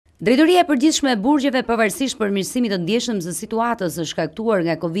Drejtoria e përgjithshme e burgjeve pavarësisht përmirësimit të ndjeshëm të situatës së shkaktuar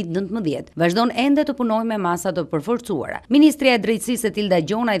nga Covid-19, vazhdon ende të punojë me masa të përforcuara. Ministria e Drejtësisë Tilda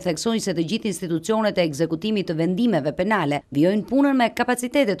Gjona i theksoi se të gjithë institucionet e ekzekutimit të vendimeve penale vijojnë punën me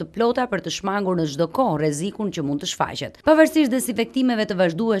kapacitete të plota për të shmangur në çdo kohë rrezikun që mund të shfaqet. Pavarësisht dezinfektimeve të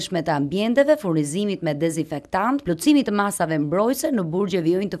vazhdueshme të ambienteve, furnizimit me dezinfektant, plotësimit të masave mbrojtëse, në burgje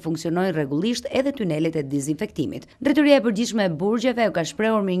vijojnë të funksionojnë rregullisht edhe tynelet e dezinfektimit. Drejtoria e përgjithshme e burgjeve u ka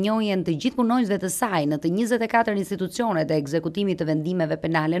shprehur mirënjohjen të gjithë punonjësve të saj në të 24 institucionet e ekzekutimit të vendimeve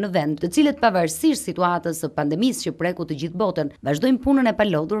penale në vend, të cilët pavarësisht situatës së pandemisë që preku të gjithë botën, vazhdojnë punën e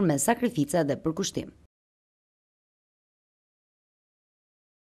palodhur me sakrifica dhe përkushtim.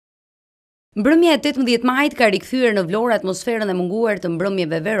 Mbrëmja e 18 majit ka rikthyer në Vlora atmosferën e munguar të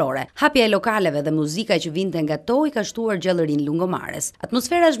mbrëmjeve verore. Hapja e lokaleve dhe muzika që vinte nga to i ka shtuar gjallërinë lungomares.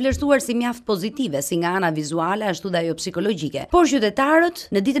 Atmosfera është vlerësuar si mjaft pozitive, si nga ana vizuale ashtu dhe ajo psikologjike. Por qytetarët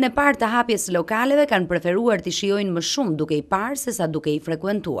në ditën e parë të hapjes së lokaleve kanë preferuar të shijojnë më shumë duke i parë sesa duke i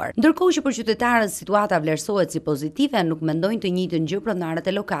frekuentuar. Ndërkohë që për qytetarët situata vlerësohet si pozitive, nuk mendojnë të njëjtën gjë pronarët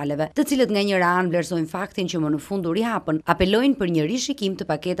e lokaleve, të cilët nga njëra anë vlerësojnë faktin që më në fund u rihapën, apelojnë për një rishikim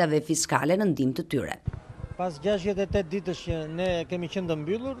të paketave fiskale në ndim të tyre. Pas 68 ditësh që ne kemi qenë të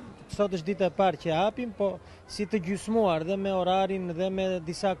mbyllur, sot është dita e parë që hapim, po si të gjysmuar dhe me orarin dhe me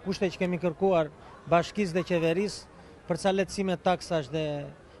disa kushte që kemi kërkuar bashkisë dhe qeverisë për ca lehtësime taksash dhe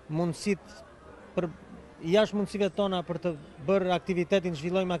mundësit për jashtë mundësive tona për të bërë aktivitetin,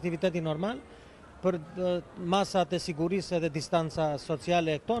 zhvillojmë aktivitetin normal, për masat e sigurisë dhe distanca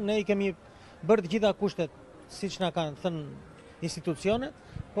sociale e këto, ne i kemi bërë të gjitha kushtet siç na kanë thënë institucionet,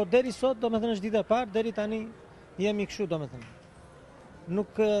 po deri sot, do me thënë, është ditë e parë, deri tani jemi kështu, do me thënë.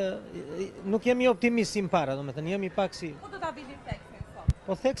 Nuk jemi optimist si para, do me thënë, jemi pak si... Po do ta vini theksin sot?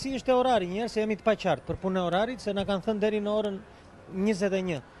 Po theksi është e orari, njerë se jemi të paqartë për punë e orarit, se na kanë thënë deri në orën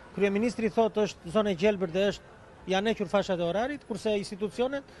 21. Kryeministri thotë është zonë e gjelbër dhe janë hequr fashat e orarit, kurse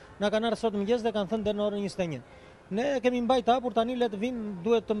institucionet na kanë ardhur sot mëngjes dhe kanë thënë deri në orën 21. Ne kemi mbajt hapur, tani le të vinë,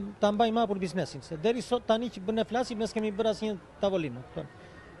 duhet ta mbajmë hapur biznesin, se deri sot tani që ne flasim, ne s'kemi bërë asnjë tavolinë.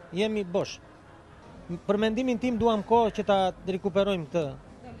 Jemi bosh. Për mendimin tim duam kohë që ta rikuperojmë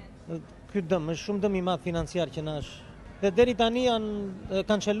këtë dëm, është shumë dëm i madh financiar që na është. Dhe deri tani janë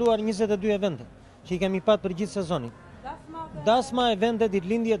kanceluar 22 evente që i kemi patë për gjithë sezonin. Dasma, evente,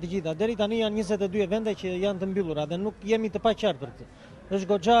 ditëlindje të gjitha. Deri tani janë 22 evente që janë të mbyllura dhe nuk jemi të paqartë për këtë. Është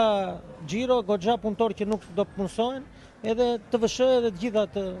goxha xhiro, goxha punëtor që nuk do punësohen, edhe TVSH edhe të gjitha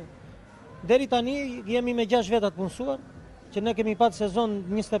të... Deri tani jemi me 6 veta të punësuar, që ne kemi patë sezon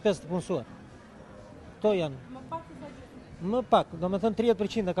 25 të punësuar. To janë. Më pak se sa gjithë? Më pak, do me thënë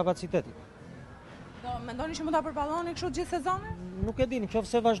 30% e kapacitetit. Do mendoni që mund ta përballoni kështu gjithë sezonin? Nuk e dini,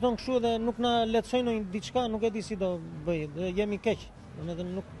 nëse vazhdon kështu dhe nuk na lehtësojnë diçka, nuk e di si do bëj. Jemi keq. Do me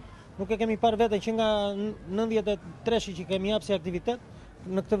thënë nuk e kemi parë veten që nga 93-shi që kemi hapur si aktivitet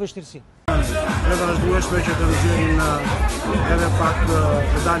në këtë vështirësi. E vazhdueshme që të nxjerrin edhe pak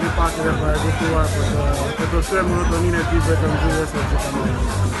të dalin pak edhe për eduktuar për të thyer monotoninë e ditëve të mbylljes së gjithë.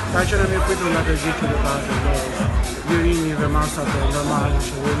 Ka qenë mirë pritur nga të gjithë qytetarët, lirimi dhe masat e normale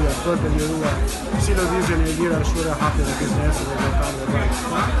që qeveria për të liruar si lëvizjen e lirë ashtu edhe hapjen e biznesit dhe lokalëve.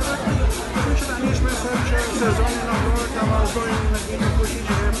 Që tani shpresoj që sezonin normor ta vazhdojnë me një fuqi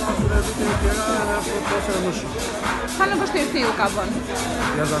që e pasur edhe vitet e tjera edhe ose më shumë. Sa në vështirësi u ka bënë?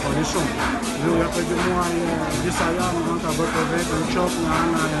 Jashtëzakonisht shumë. Ju ja për muaj disa javë mund ta bërë për vetën qoftë nga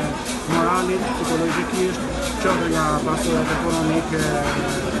ana e moralit, psikologjikisht, qoftë nga pasurat ekonomike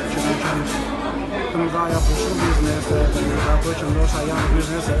që kanë qenë të mëdha për shumë biznese, ato që ndoshta janë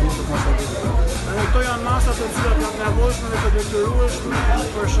biznese më të konsolidata. Këto janë masa të cilat janë nevojshme dhe të detyrueshme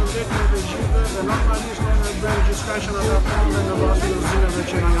për shëndetin e të gjithëve dhe normalisht ne bëjmë gjithçka që na takon në bazë të udhëzimeve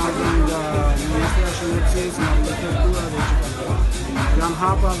që na janë nga Ministria e Shëndetësisë, nga prefektura dhe gjithë. Janë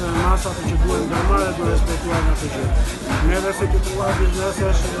hapa dhe masat që duhen ndërmarrë dhe respektuar nga të gjithë. Neve si titullar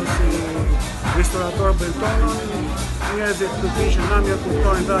biznesesh, si ristorator bentonon, njerëzit të tij që na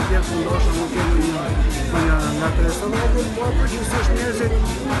kuptojnë dhe atje ku ndoshta nuk kemi një nga tresor, por përgjithsisht njerëzit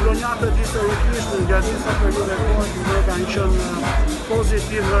plonjatët historikisht në gjatë disa periudhe kohë që kanë qenë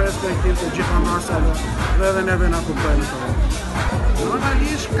pozitiv dhe respektiv të gjitha masave dhe edhe neve na kuptojnë këto.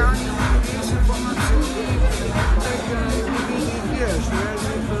 Normalisht ka një mungesë informacioni tek individi thjesht,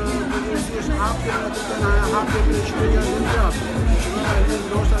 njerëzit përgjithsisht hapjen atë të na hapje për qytetarët e gjatë. Që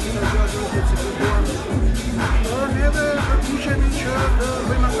ndoshta disa gjëra do të cikluohen. Por neve përpiqemi që të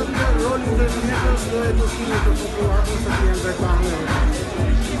bëjmë atë rolin e mjetës dhe edukimit të popullatës të jenë veçantë.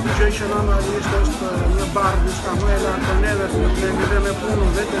 Gjë që normalisht është një barë diçka më e lartë për neve, se nuk kemi dhe me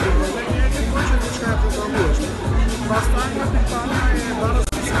punën vetë dhe ne kemi që diçka e programueshme. Pastaj nga pikpamja e barës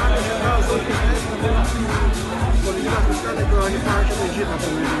fiskale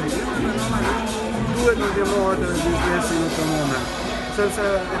ndihmore të biznesi në këtë moment. Sepse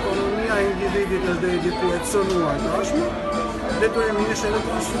ekonomia e individit është deri diku e cënuar tashmë, detyrimisht edhe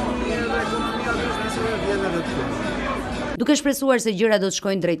konsumi edhe ekonomia e bizneseve vjen edhe këtu. Duke shpresuar se gjërat do të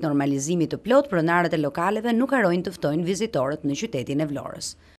shkojnë drejt normalizimit të plot, pronarët e lokaleve nuk harrojnë të ftojnë vizitorët në qytetin e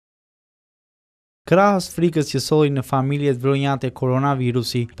Vlorës. Krahas frikës që solli në familjet vlonjate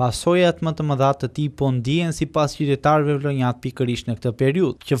koronavirusi, pasojat më të mëdha të tij po ndihen sipas qytetarëve vlonjat pikërisht në këtë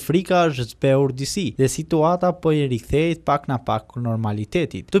periudhë, që frika është zbehur disi dhe situata po i rikthehet pak na pak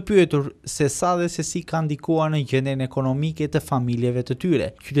normalitetit. Të pyetur se sa dhe se si ka ndikuar në gjendjen ekonomike të familjeve të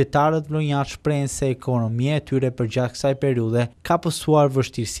tyre, qytetarët vlonjat shprehen se ekonomia e tyre përgjatë kësaj periudhe ka pasur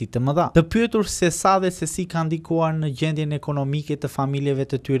vështirësi të mëdha. Të pyetur se sa dhe se si ka ndikuar në gjendjen ekonomike të familjeve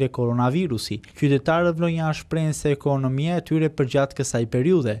të tyre koronavirusi, qytetarët vlonjanë shprehen se ekonomia e tyre përgjatë kësaj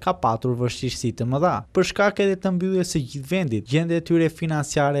periudhe ka patur vështirësi të mëdha. Për shkak edhe të mbylljes së gjithë vendit, gjendja e tyre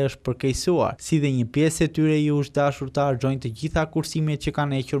financiare është përkeqësuar, si dhe një pjesë e tyre i është dashur të harxojnë të gjitha kursimet që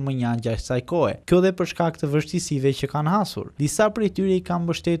kanë hequr më njanë gjatë kësaj kohe. Kjo dhe për shkak të vështirësive që kanë hasur. Disa prej tyre i kanë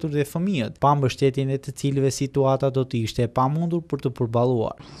mbështetur dhe fëmijët, pa mbështetjen e të cilëve situata do të ishte e pamundur për të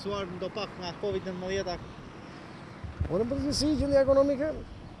përballuar. Shqetësuar ndopak nga Covid-19. Unë përgjithësi gjendja ekonomike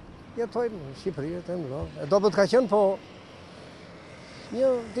jetojmë në Shqipëri, e dobët ka qenë, po një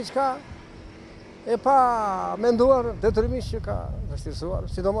diçka e pa menduar detyrimisht që ka vështirësuar,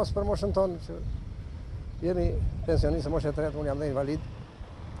 sidomos për moshën tonë që jemi pensionistë moshë e tretë, unë jam dhe invalid,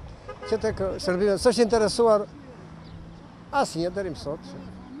 që tek shërbimet s'është interesuar asnjë deri më sot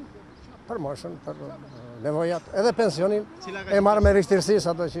për moshën, për nevojat, edhe pensionin e marrë me rishtirësis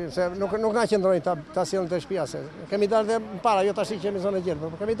ato që se nuk na qëndrojnë ta sjellin të shtëpia se kemi dalë dhe para jo tash që kemi zonë gjerë,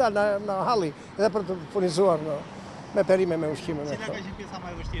 por kemi dalë në halli edhe për të furnizuar me perime me ushqime. Cila ka qenë pjesa më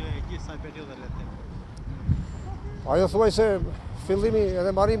e vështirë e gjithë kësaj periudhe le të them? Ajo thuaj se fillimi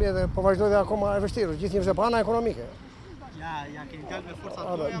edhe mbarimi edhe po vazhdoi dhe akoma e vështirë, gjithnjë është pana ekonomike. Ja keni dalë me forcat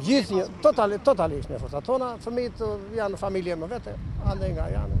tona. Gjithnjë totalisht me forcat tona, fëmijët janë familje më vete, andaj nga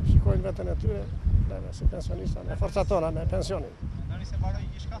janë, shikojnë veten e tyre. Si pensionista, me forca tona, me pensionin. Doni se mbaroj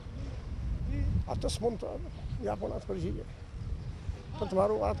gjithçka? Ato s'mund të japon atë përgjigje. Për të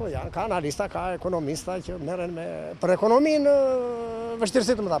marru ato janë, ka analista, ka ekonomista që merren me për ekonominë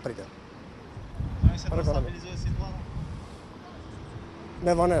vështirësi të mëdha pritet. Doni se të stabilizohet situata?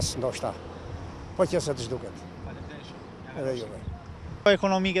 Me vonesë ndoshta. Po që se të zhduket. Faleminderit shumë. Edhe juve.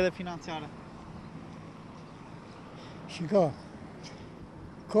 Ekonomike dhe financiare. Shiko,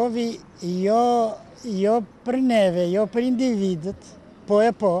 Kovi jo për neve, jo për individët,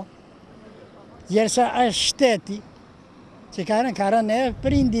 po, jersa është shteti, që ka rënë neve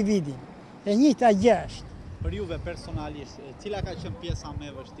për individin, e njëjta gjë është. Për juve personalisht, cila ka qenë pjesa më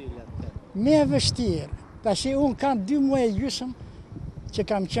e vështirë? Më e vështirë, tash unë kam 2 muaj e gjysmë që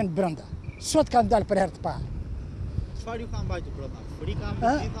kam qenë brenda. Sot kam dalë për herë të parë. Çfarë ju ka mbajtur brenda? Frika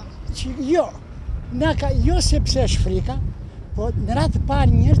më gjitha? Jo sepse është frika, po në ratë parë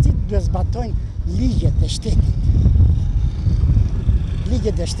njerëzit duhet zbatojnë ligjet e shtetit.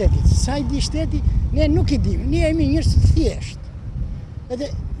 Ligjet e shtetit. Sa i di shteti, ne nuk i dim, ne jemi njerëz të thjeshtë. Edhe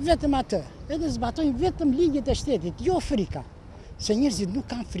vetëm atë, edhe zbatojnë vetëm ligjet e shtetit, jo frika. Se njerëzit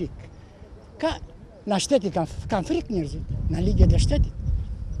nuk kanë frikë. Na shteti kanë frikë njerëzit, na ligjet e shtetit.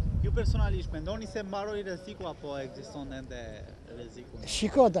 Ju personalisht mendoni se mbaroi rreziku apo ekziston ende rreziku?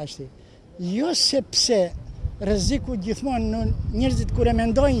 Shiko tash, jo sepse rreziku gjithmonë njerëzit kur e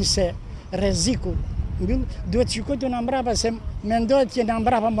mendojnë se rreziku mbyll, duhet shikojnë nga mbrapa se mendohet që nga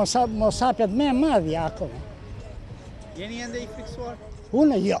mbrapa mos hapet më e madhja akoma. Jeni ende i friksuar?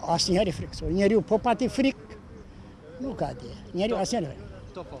 Unë jo, asnjëherë i friksuar. Njeriu po pati frikë, nuk ka di. Njeriu asnjëherë.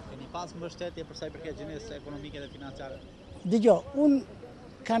 Keni pas mbështetje për sa i përket gjendjes ekonomike dhe financiare? Dgjoj, unë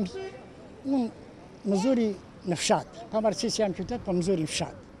mëzuri në fshat, pavarësisht se jam qytet, po mëzuri në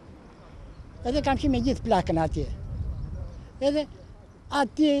fshat. Edhe kam qenë me gjithë plakën atje. Edhe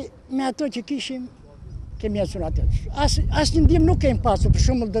atje me ato që kishim, kemi ecur atë. Asnjë ndihmë nuk kemi pasur, për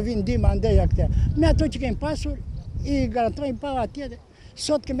shembull do vinë ndihmë andeja këtë. Me ato që kemi pasur, i garantojmë pa atje.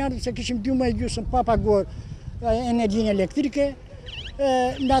 Sot kemi ardhur se kishim 2 muaj e gjysmë pa paguar energjinë elektrike.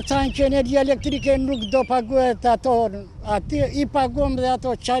 Na thanë që energjia elektrike nuk do paguhet ato atje, i paguam dhe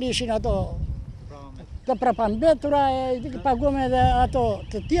ato çfarë ishin ato të prapambetura, i paguam edhe ato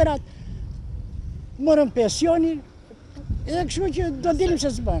të tjerat. Morëm pensionin, edhe kështu që do dilim se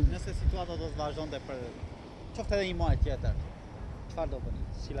s'bëjmë. Nëse situata do të vazhdonte për qoftë edhe një muaj tjetër, çfarë do bëni?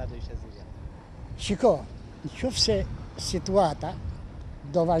 Cila do ishte zgjidhja? Shiko, nëse situata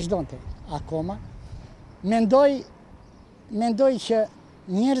do vazhdonte akoma, mendoj që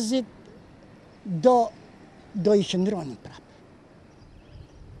njerëzit do i qëndronin prapë.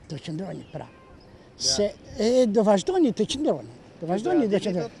 Do qëndronin prapë. Se do vazhdoni të qëndroni. Do vazhdoni dhe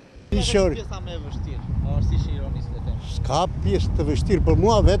qëndroni. Pjesa më e vështirë, pavarësisht ironisë le them. S'ka pjesë të vështirë për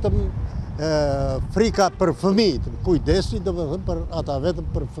mua, vetëm frika për fëmijët. Kujdesi do të thënë për ata vetëm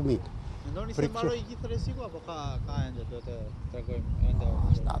për fëmijët. Mendoni se mbaroi gjithë rreziku apo ka ende do të tregojmë ende?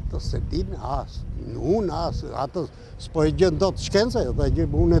 Ato se din as, ato s'po e gjën dot shkenca, ata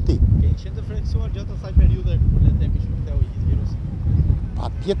gjën unë e ti. Keni qenë të friksuar gjatë asaj periudhe, le të themi, shkëteu gjithë virusi.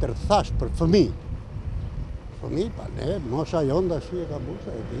 Patjetër thash për fëmijët. Fëmijët, pa ne, mosha jonë dashi e ka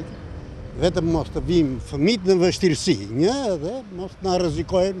busa e ditë. Vetëm mos të vim fëmijët në vështirësi, një edhe mos na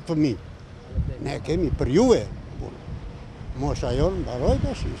rrezikojnë fëmijët. Ne kemi për juve, mosha jonë mbaroj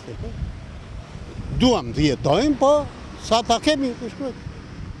dashi, ishte po. Duam të jetojmë, po sa ta kemi të shkruajmë.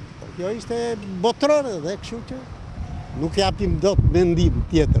 Kjo ishte botërore dhe kështu që nuk japim dot mendim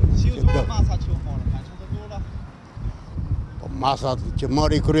tjetër. Si u zbura masat që u morën? Kanë qenë të dhura? Po masat që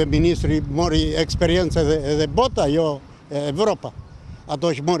mori kryeministri, mori eksperiencë edhe bota, jo Evropa. Ato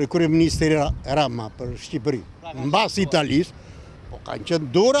që mori kryeministri Rama për Shqipëri. Mbas Italisë, po kanë qenë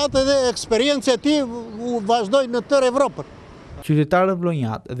durat edhe eksperiencë e tij u vazhdojnë në tërë Evropën. Qytetarët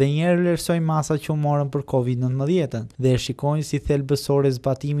vlonjat dhe njerë vlerësojnë masat që u morën për COVID-19 dhe shikojnë si thelbësore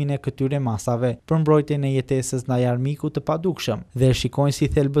zbatimin e këtyre masave për mbrojtjen e jetesës ndaj armikut të padukshëm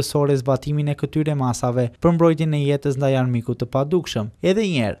Edhe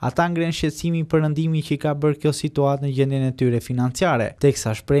njerë, ata ngren shqetësimin për rëndimin që i ka bërë kjo situatë në gjendjen e tyre financiare,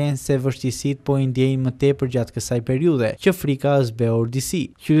 teksa shprehen se vështirësitë po i ndjejnë më tepër gjatë kësaj periudhe, që frika është zbehur disi.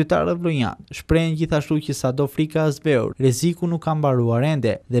 Qytetarët vlonjat shprehen gjithashtu që sado frika është zbehur, rreziku nuk ka mbaruar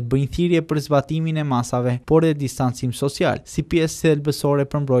ende dhe bëjnë thirrje për zbatimin e masave, por dhe distancim social, si pjesë thelbësore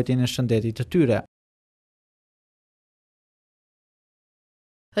për mbrojtjen e shëndetit të tyre.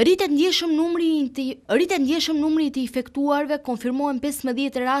 Rritet ndjeshëm numri i të infektuarve, konfirmohen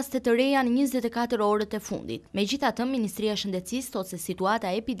 15 raste të reja në 24 orët e fundit. Megjithatë, Ministria e Shëndetësisë thotë se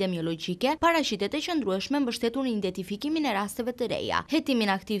situata epidemiologjike paraqiten të qëndrueshme mbështetur në identifikimin e rasteve të reja,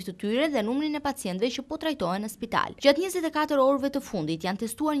 hetimin aktiv të tyre dhe numrin e pacientëve që po trajtohen në spital. Gjatë 24 orëve të fundit janë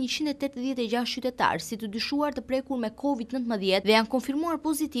testuar 186 qytetarë si të dyshuar të prekur me COVID-19 dhe janë konfirmuar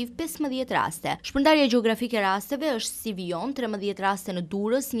pozitiv 15 raste. Shpërndarja gjeografike e rasteve është si vijon, 13 raste në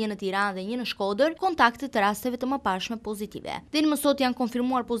Durrës, një në Tiranë dhe një në Shkodër, kontakte të rasteve të mëparshme pozitive. Deri më sot janë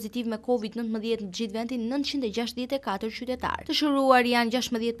konfirmuar pozitiv me COVID-19 në gjithë vendin 964 qytetarë. Të shëruar janë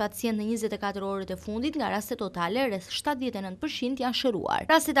 16 pacientë në 24 orët e fundit, nga rastet totale rreth 79% janë shëruar.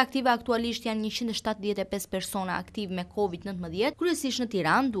 Rastet aktive aktualisht janë 175 persona aktiv me COVID-19, kryesisht në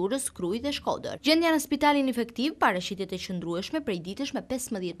Tiranë, Durrës, Krujë dhe Shkodër. Gjendja në spitalin infektiv paraqitet të qëndrueshme prej ditësh me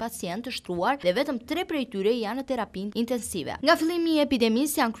 15 pacientë të shtruar dhe vetëm 3 prej tyre janë në terapinë intensive. Nga fillimi i epidemisë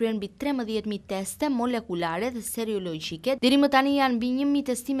janë kryer mbi 13.000 teste molekulare dhe serologjike. Deri më tani janë mbi 1.000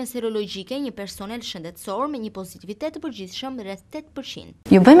 testime serologjike, një personel shëndetësor me një pozitivitet të përgjithshëm rreth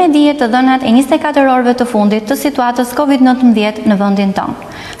 8%. Ju bëjmë dije të dhënat e 24 orëve të fundit të situatës COVID-19 në vendin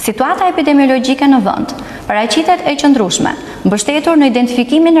tonë. Situata epidemiologjike në vend paraqitet e qëndrueshme, mbështetur në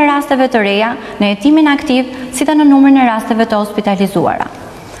identifikimin e rasteve të reja, në hetimin aktiv, si dhe në numrin e rasteve të hospitalizuara.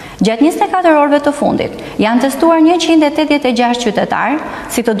 Gjatë 24 orëve të fundit, janë testuar 186 qytetarë,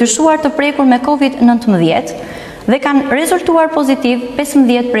 si të dyshuar të prekur me COVID-19 dhe kanë rezultuar pozitiv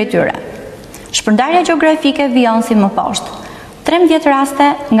 15 prej tyre. Shpërndarja gjeografike vijon si më poshtë. 13 raste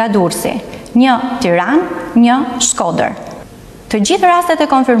nga Durrësi, 1 Tiranë, 1 Shkodër. Të gjithë rastet e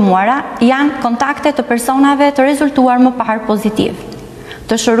konfirmuara janë kontakte të personave të rezultuar më parë pozitiv.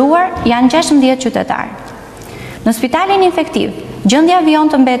 Të shëruar janë 16 qytetarë. Në spitalin infektiv, gjendja vijon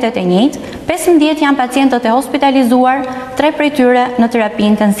të mbetet e njëjtë, 15 janë pacientët e hospitalizuar, 3 prej tyre në terapi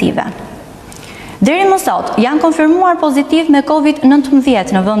intensive. Deri më sot janë konfirmuar pozitiv me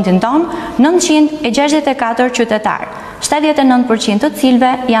COVID-19 në vendin tonë 964 qytetarë, 79% të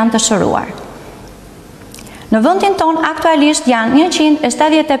cilëve janë të shëruar. Në vendin tonë aktualisht janë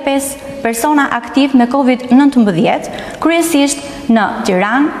 175 persona aktiv me COVID-19, kryesisht në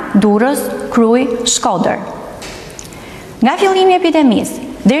Tiranë, Durrës, Krujë, Shkodër. Nga fillimi i epidemisë,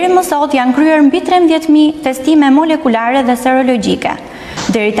 deri më sot janë kryer mbi 13.000 testime molekulare dhe serologjike.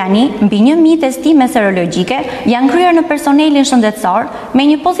 Deri tani, mbi 1.000 testime serologjike janë kryer në personelin shëndetësor me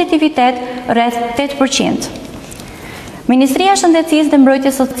një pozitivitet rreth 8%. Ministria e Shëndetësisë dhe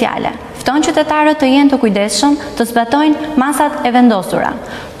Mbrojtjes Sociale fton qytetarët të jenë të kujdesshëm, të zbatojnë masat e vendosura.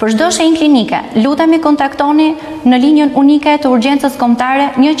 Për çdo shenjë klinike, lutemi kontaktoni në linjën unike të urgjencës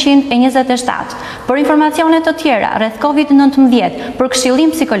kombëtare 127. Për informacione të tjera rreth COVID-19 për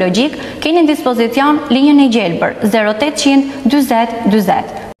këshillim psikologjik, keni në dispozicion linjën e gjelbër 0800 40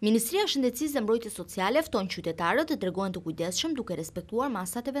 40. Ministria e Shëndetësisë dhe Mbrojtjes Sociale fton qytetarët të tregojnë të kujdesshëm duke respektuar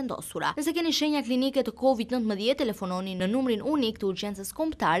masat e vendosura. Nëse keni shenja klinike të COVID-19, telefononi në numrin unik të urgjencës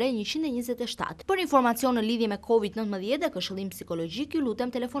kombëtare 127. Për informacion në lidhje me COVID-19 dhe këshillim psikologjik, ju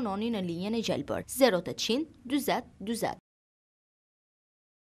lutem telefononi në linjën e gjelbër 0800 40 40.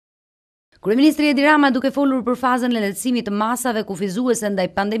 Kryeministri Edi Rama, duke folur për fazën e lehtësimit të masave kufizuese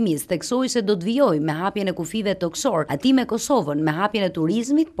ndaj pandemisë, theksoi se do të vijojë me hapjen e kufive toksor, aty me Kosovën, me hapjen e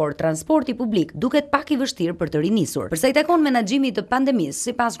turizmit, por transporti publik duket pak i vështirë për të rinisur. Për sa i takon menaxhimit të pandemisë,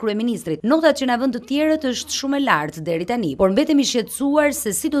 sipas kryeministrit, notat që na vën të tjerët është shumë e lartë deri tani, por mbetemi shqetësuar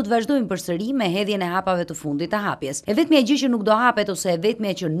se si do të vazhdojmë përsëri me hedhjen e hapave të fundit të hapjes. E vetmja gjë që nuk do hapet ose e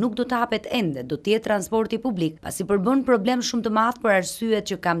vetmja që nuk do të hapet ende do të jetë transporti publik, pasi përbën problem shumë të madh për arsyet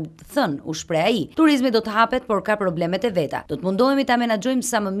që kam thënë. U shpreh ai. Turizmi do të hapet, por ka problemet e veta. Do të mundohemi ta menaxhojmë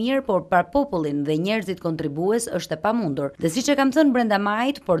sa më mirë, por për popullin dhe njerëzit kontribues është e pamundur. Dhe siç e kam thënë brenda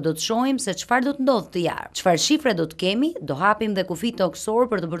majit, por do të shohim se çfarë do të ndodhë të jarë. Çfarë shifre do të kemi? Do hapim dhe kufit toksor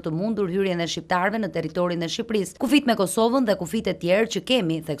për të bërë të mundur hyrjen e shqiptarëve në territorin e Shqipërisë. Kufit me Kosovën dhe kufit e tjerë që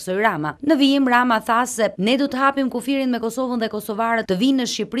kemi, theksoi Rama. Në vijim Rama tha se ne do të hapim kufirin me Kosovën dhe kosovarët të vinë në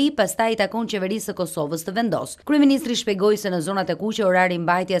Shqipëri, pastaj i takon qeverisë së Kosovës të vendos. Kryeministri shpjegoi se në zonat e kuqe orari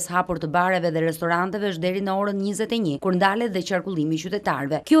mbajtjes hapur të bareve dhe restoranteve është deri në orën 21, kur ndalet dhe qarkullimi i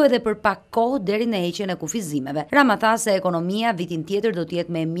qytetarëve. Kjo edhe për pak kohë deri në heqjen e kufizimeve. Rama tha se ekonomia vitin tjetër do të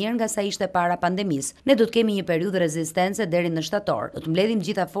jetë më e mirë nga sa ishte para pandemisë. Ne do të kemi një periudhë rezistence deri në shtator. Do të mbledhim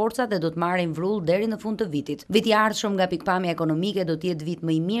gjitha forcat dhe do të marrim vrull deri në fund të vitit. Viti i ardhshëm nga pikpamja ekonomike do të jetë vit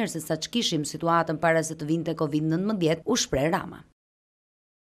më i mirë se sa ç'kishim situatën para se të vinte COVID-19, u shpreh Rama.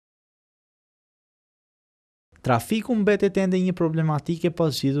 Trafiku mbetet ende një problematike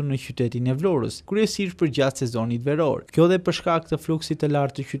pas zgjidhur në qytetin e Vlorës, kryesisht përgjatë sezonit veror. Kjo dhe për shkak të fluksit të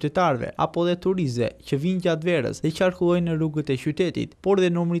lartë të qytetarëve apo dhe turistëve që vinë gjatë verës dhe qarkullojnë në rrugët e qytetit, por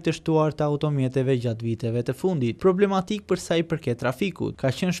dhe numrit të shtuar të automjeteve gjatë viteve të fundit. Problematik për sa i përket trafikut, ka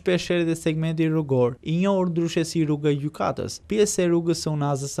qenë shpesh edhe segmenti rrugor, i njohur ndryshe si rruga e Gjykatës, pjesë e rrugës së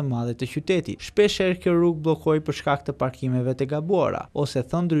unazës së madhe të qytetit. Shpesh kjo rrugë bllokoi për shkak të parkimeve të gabuara, ose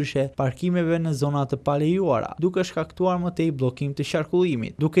thënë ndryshe, parkimeve në zona të palejuara, duke shkaktuar më tej bllokim të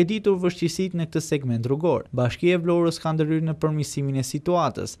qarkullimit. Duke ditur vështirësitë në këtë segment rrugor, Bashkia e Vlorës ka ndërhyrë në përmirësimin e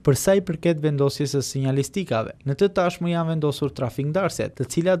situatës. Për sa i përket vendosjes së sinjalistikave, në të tashmë janë vendosur trafikndarset, të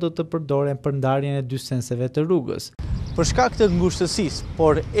cilat do të përdoren për ndarjen e dy senseve të rrugës. Për shkak të ngushtësisë,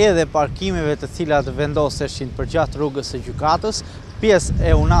 por edhe parkimeve të cilat vendoseshin përgjatë rrugës së Gjykatës, pjesë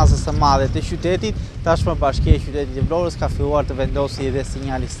e unazës së madhe të qytetit, tashmë Bashkia e qytetit të Vlorës ka filluar të vendosë edhe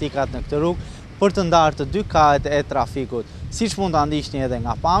sinjalistikat në këtë rrugë për të ndarë të dy kajet e trafikut. Siç mund ta ndiqni edhe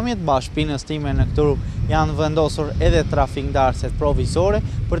nga pamjet, bashkëpinës time në këtë rrugë janë vendosur edhe trafikndarset provizore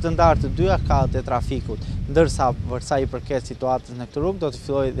për të ndarë të dyja kajet e trafikut. Ndërsa për sa i përket situatës në këtë rrugë do të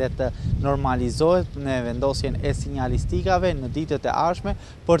fillojë dhe të normalizohet në vendosjen e sinjalistikave në ditët e ardhshme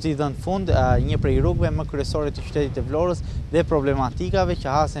për t'i dhënë fund një prej rrugëve më kryesore të qytetit të Vlorës dhe problematikave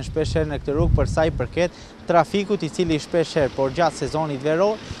që hasen shpeshherë në këtë rrugë për sa i përket trafikut, i cili shpeshherë por gjatë sezonit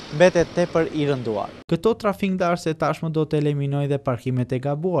veror mbetet tepër i rënduar. Këto trafikndarse tashmë do të eliminojnë dhe parkimet e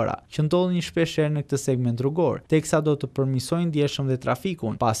gabuara, që ndodhin shpeshherë në këtë segment rrugor, teksa do të përmirësojnë ndjeshëm dhe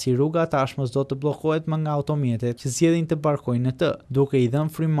trafikun, pasi rruga tashmë do të bllokohet më nga automjetet që zgjedhin të parkojnë në të, duke i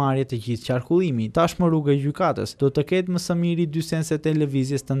dhënë frymëmarrje të gjithë qarkullimit. Tashmë rruga e Gjykatës do të ketë më së miri dy senset e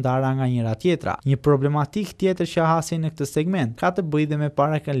lëvizjes të ndara nga njëra tjetra. Një problematik tjetër që hasin në këtë segment ka të bëjë dhe me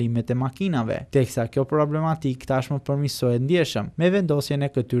parakalimet e makinave, teksa kjo problematik tashmë përmirësohet ndjeshëm me vendosjen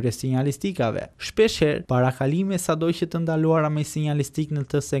e këtyre sinjalistikave. Shpeshherë parakalime sado që të ndaluara me sinjalistik në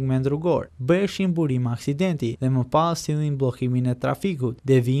të segment rrugor bëheshin burim aksidenti dhe më pas sillnin bllokimin e trafikut,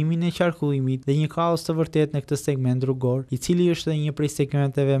 devijimin e qarkullimit dhe një kaos të vërtet në këtë segment rrugor, i cili është edhe një prej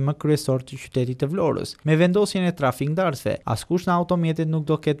segmenteve më kryesor të qytetit të Vlorës. Me vendosjen e trafikndarësve, askush në automjetet nuk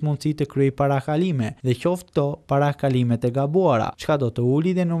do ketë mundësi të kryejë parakalime dhe qoftë këto parakalimet e gabuara, çka do të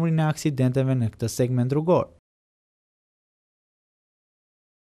ulë dhe numrin e aksidenteve në këtë segment rrugor.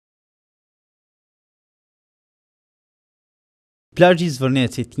 Plazhi i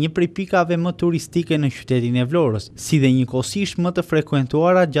Zvërnecit, një prej pikave më turistike në qytetin e Vlorës, si dhe njëkohësisht më të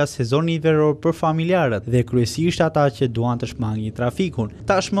frekuentuara gjatë sezonit veror për familjarët dhe kryesisht ata që duan të shmangin trafikun,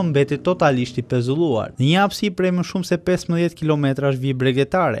 tashmë mbetet totalisht i pezulluar. Në një hapësirë prej më shumë se 15 kilometrash vijë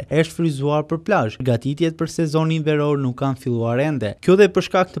bregdetare është fryzuar për plazh. Gatitjet për sezonin veror nuk kanë filluar ende. Kjo dhe për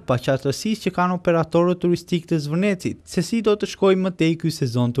shkak të paqartësisë që kanë operatorët turistik të Zvërnecit, se si do të shkojë më tej ky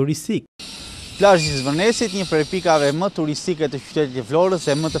sezon turistik. Plazhi i Zvërnecit, një prej pikave më turistike të qytetit të Vlorës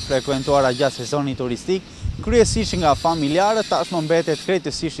dhe më të frekuentuara gjatë sezonit turistik, kryesisht nga familjarët, tashmë mbetet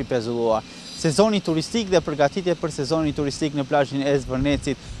krejtësisht i pezulluar. sezoni turistik dhe përgatitjet për sezoni turistik në plazhin e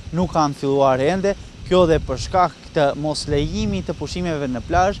Zvërnecit nuk kanë filluar ende. Kjo dhe për shkak të mos lejimit të pushimeve në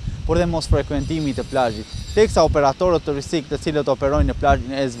plazh, por dhe mos frekuentimit të plazhit. Teksa operatorët turistik të cilët operojnë në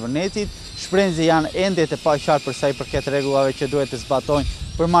plazhin e Zvërnecit shprehen se janë ende të paqartë për sa i përket rregullave që duhet të zbatojnë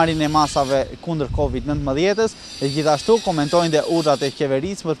për marrjen e masave kundër Covid-19-s dhe gjithashtu komentojnë dhe urdhrat e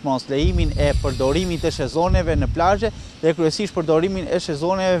qeverisë për mos lejimin e përdorimit të shezoneve në plazhe dhe kryesisht përdorimin e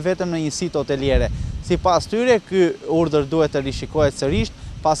shezoneve vetëm në njësitë hoteliere. Sipas tyre, ky urdhër duhet të rishikohet sërish,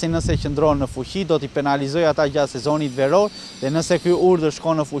 pasi nëse qëndron në fuqi do t'i penalizojë ata gjatë sezonit veror dhe nëse ky urdhër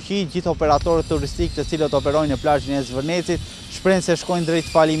shkon në fuqi, gjithë operatorët turistik të cilët operojnë në plazhin e Zvërnecit shprehen se shkojnë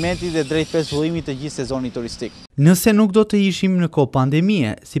drejt falimentit dhe drejt pezullimit të gjithë sezonit turistik. Nëse nuk do të ishim në kohë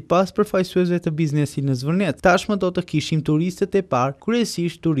pandemie, sipas përfaqësuesve të biznesit në Zvërnec, tashmë do të kishim turistët e parë,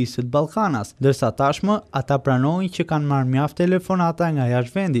 kryesisht turistët Ballkanas, ndërsa tashmë ata pranojnë që kanë marrë mjaft telefonata nga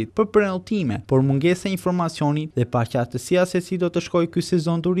jashtë vendit për prenotime, por mungesa e informacionit dhe paqartësia se si do të shkojë ky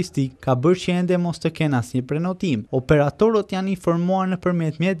sezon turistik ka bërë që ende mos të kenë asnjë prenotim. Operatorët janë informuar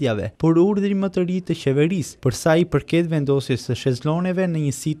nëpërmjet mediave për urdhrin më të ri të qeverisë për sa i përket vendosjes së shezloneve në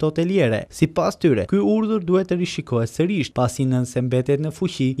njësitë hoteliere. Sipas tyre, ky urdhër duhet të rishikohet sërish, pasi nëse mbetet në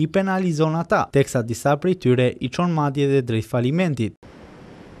fuqi i penalizon ata, teksa disa prej tyre i çon madje dhe drejt falimentit.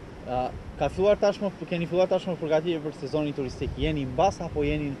 Keni filluar tashmë përgatitje për sezonin turistik. Jeni mbas apo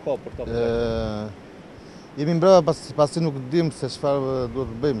jeni në kohë për to? Jemi mbrapa pasi nuk dim se çfarë duhet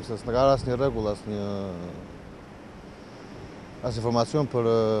të bëjmë, se s'na ka asnjë rregull, asnjë informacion për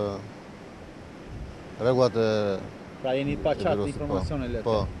rregullat e Pra jeni të paqartë informacione le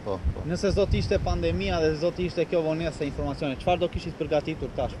të. Po. Nëse zot ishte pandemia dhe zot ishte kjo vonesë e informacione, çfarë do kishit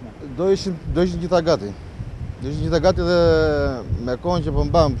përgatitur tashmë? Do ishin gjitha gati. Do ishin gjitha gati dhe me kohën që po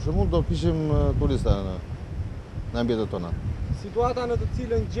mbam, për shembull do kishim turista në ambientet tona. Situata në të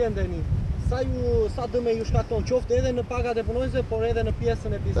cilën gjendeni, sa dëme ju shkakton qoftë edhe në pagat e punonjësve, por edhe në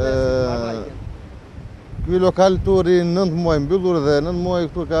pjesën e biznesit? Ky lokal turi 9 muaj mbyllur dhe 9 muaj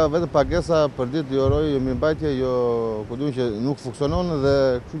këtu ka vetëm pagesa për ditë, jo roj, jo mirëmbajtje, jo ku diun që nuk funksionon dhe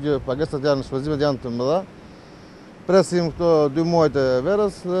kështu që pagesat janë, shpenzimet janë të mëdha. Presim këto 2 muajt e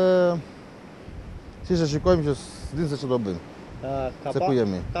verës dhe shishe shikojmë që s'dim se që do bëjmë. Se ku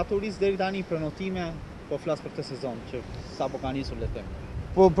jemi. Ka turist deri tani prenotime, po flas për këtë sezon që sapo ka nisur le të them.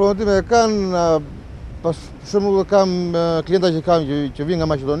 Po prenotime kanë. Për shembull kam klienta që vinë nga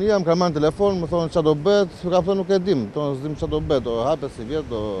Maqedonia, më kanë marrë në telefon, më thonë çfarë do bëhet, ka thonë nuk e dim, tonë s'dim çfarë do bëhet, do hapet si vjet,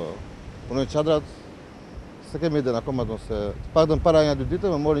 do punojnë çadrat. Se kemi iden akoma se paktën para një 2 ditë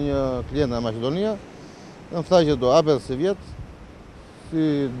më mori një klient nga Maqedonia, më tha që do hapet si vjet,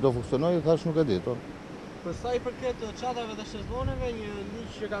 si do funksionojë, thash nuk e di. Për sa i përket çadrave dhe shezloneve, një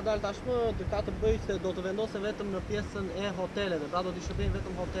ligj që ka dalë tashmë ka të bëjë se do të vendosen vetëm në pjesën e hoteleve, pra do t'i shërbejnë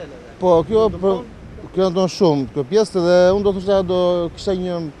vetëm hoteleve. Po, kjo ndon shumë, kjo pjesë dhe unë do thosha do kisha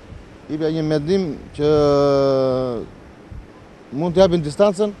një mendim që mund të japin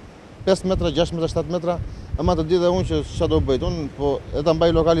distancën 5 metra, 6 metra, 7 metra, ama të di dhe unë që çfarë do bëjt. Unë po e ta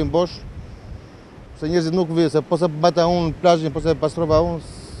mbaj lokalin bosh, se njerëzit nuk vi, se po se mbajta unë plazhin, po se pastrova unë,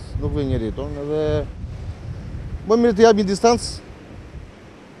 nuk vi njerit. Edhe më mirë të jap një distancë,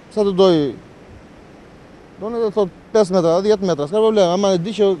 sa të doj. Donë edhe thot 5 metra, 10 metra, s'ka problem, ama e di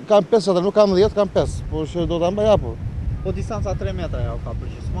që kam 5 çadra, nuk kam 10, kam 5, po që do ta mbaj apo. Po distanca 3 metra ja ka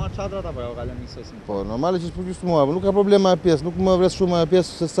përgjithësuar çadrat apo ja ka lënë nisësin? Po, normale që përgjithësuar, nuk ka problema e pjesë, nuk më vret shumë e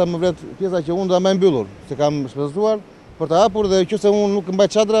pjesë se sa më vret pjesa që unë do ta mbaj mbyllur, se kam shpenzuar për të hapur dhe nëse unë nuk mbaj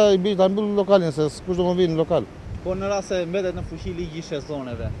çadra, i bëj ta mbyll lokalin se kush do më vinë në lokal. Po në rast se mbetet në fuqi ligji i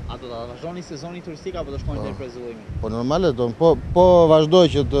sezoneve, a do ta vazhdoni sezonin turistik apo do shkojnë deri për zhvillimin? Po normale, po vazhdoj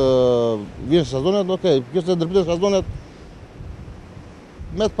që të vinë sezonet, okej, kjo se ndërpritet sezonet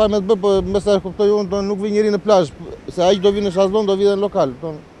me të pa me të bë, po me sa e kuptoj unë, nuk vi njëri në plazh, se ai që do vinë në sezon do vinë në lokal.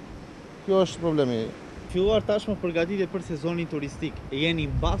 Kjo është problemi. Filluar tashmë përgatitje për sezonin turistik. Jeni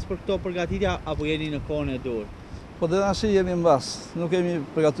mbas për këto përgatitja apo jeni në kohën e dur? Po dhe nashi jemi mbas, nuk kemi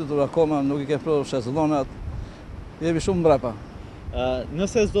përgatitur akoma, nuk i kemi prodhur sezonat. Jemi shumë mbrapa.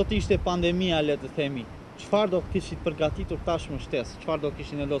 Nëse s'do të ishte pandemia, le të themi, çfarë do kishit përgatitur tashmë shtesë? Çfarë do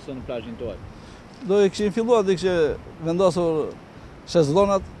kishin vendosur në plazhin tuaj? Do i kishin filluar, do kishin vendosur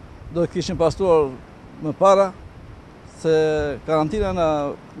shezlonat, do kishin pastruar më para, se karantina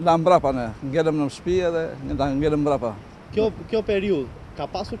na mbrapa ne, ngelëm në shtëpi edhe na ngelëm mbrapa. Kjo periudhë ka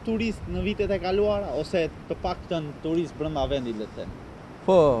pasur turist në vitet e kaluara ose të paktën turist brenda vendit le të themi?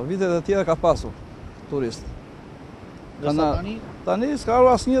 Po, vitet e tjera ka pasur turist. Tani s'ka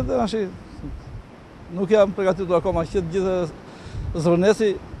ardhur asnjë dhe nuk jam përgatitur akoma që të gjithë Zvërneci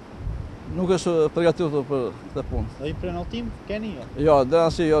nuk është përgatitur për këtë punë. Do i prenotim keni jo? Jo, dhe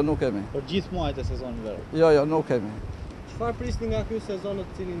asnjë jo nuk kemi. Për gjithë muajt e sezonit veror. Jo, nuk kemi. Çfarë prisni nga ky sezon në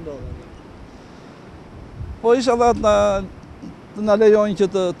të cilin ndodhemi? Po inshallah të na lejojnë që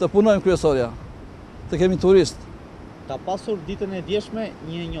të punojmë kryesorja, të kemi turist. Ka pasur ditën e djeshme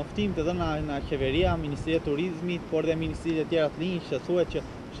një njoftim të dhënë nga qeveria, Ministria e Turizmit, por dhe ministritë e tjera të rinj që thuhet që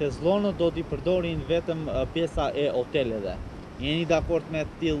shezllonët do t'i përdorin vetëm pjesa e hoteleve. Jeni dakord me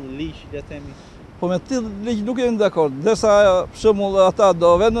tillë ligj, le të themi? Po me tillë ligj nuk jemi dakord. Derisa për shembull ata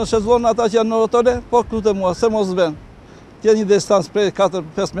do vënë në shezllon ata që janë në hotele, po lutem mua, se mos vën. Të një distancë prej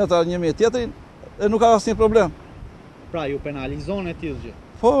 4-5 metra një me tjetrin e nuk ka asnjë problem. Pra ju penalizon e tillë gjë.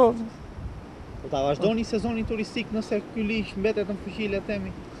 Po ta vazhdoni sezonin turistik nëse ky ligj mbetet në fuqi, le të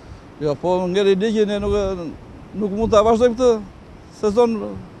themi? Jo, po ngeli ligjin ne nuk mund ta vazhdojmë këtë sezon.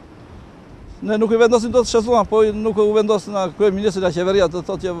 Ne nuk i vendosim dot shezllon, po nuk u vendos na kryeministri nga qeveria të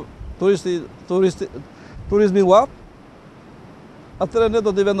thotë që turizmi u hap. Atëherë ne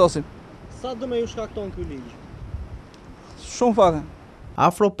do t'i vendosim. Sa do me ju shkakton ky ligj? Shumë fare.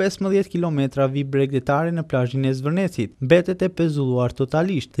 Afro 15 kilometra vi bregdetare në plazhin e Zvërnecit, mbetet e pezulluar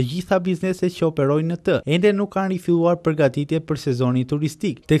totalisht. Të gjitha bizneset që operojnë në të, ende nuk kanë rifilluar përgatitje për sezonin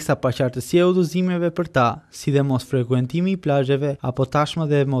turistik, teksa paqartësia e udhëzimeve për ta, sidomos frekuentimi i plazheve apo tashmë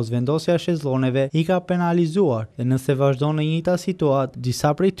dhe mosvendosja e shezlloneve i ka penalizuar, dhe nëse vazhdon në njëjta situatë,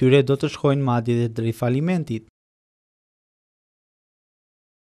 disa prej tyre do të shkojnë madje drejt falimentit.